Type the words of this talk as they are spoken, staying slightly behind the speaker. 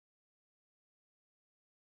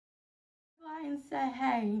And say,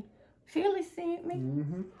 hey, Phyllis sent me.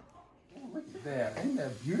 Look at that. Ain't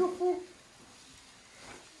that beautiful?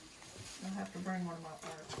 I'll have to bring one of my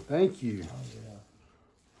parts. Thank you.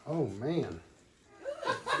 Oh, man.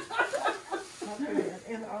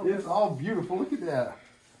 It's all beautiful. Look at that.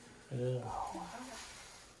 Yeah.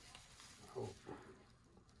 Oh.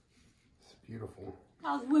 It's beautiful.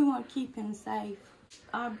 Because we want to keep him safe.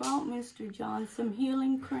 I brought Mr. John some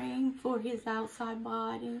healing cream for his outside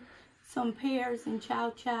body, some pears and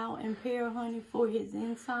chow and pear honey for his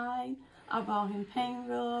inside. I brought him pain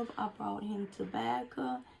rub, I brought him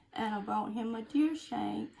tobacco, and I brought him a deer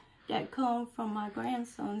shank that come from my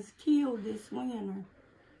grandson's kill this winter.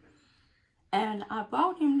 And I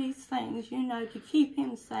brought him these things, you know, to keep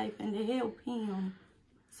him safe and to help him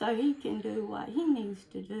so he can do what he needs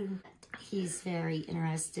to do. He's very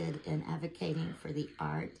interested in advocating for the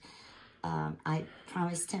art. I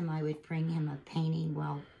promised him I would bring him a painting.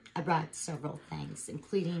 Well, I brought several things,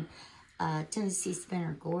 including Tennessee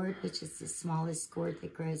spinner gourd, which is the smallest gourd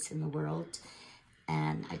that grows in the world.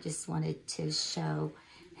 And I just wanted to show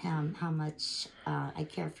him how much I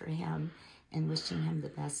care for him and wishing him the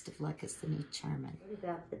best of luck as the new chairman. What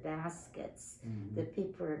about the baskets that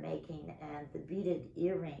people are making and the beaded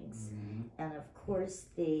earrings and of course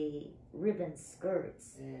the ribbon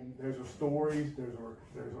skirts? And there's our stories, there's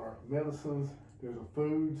our medicines, there's our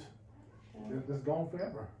foods. It's gone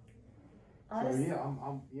forever. So yeah,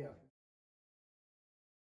 I'm yeah.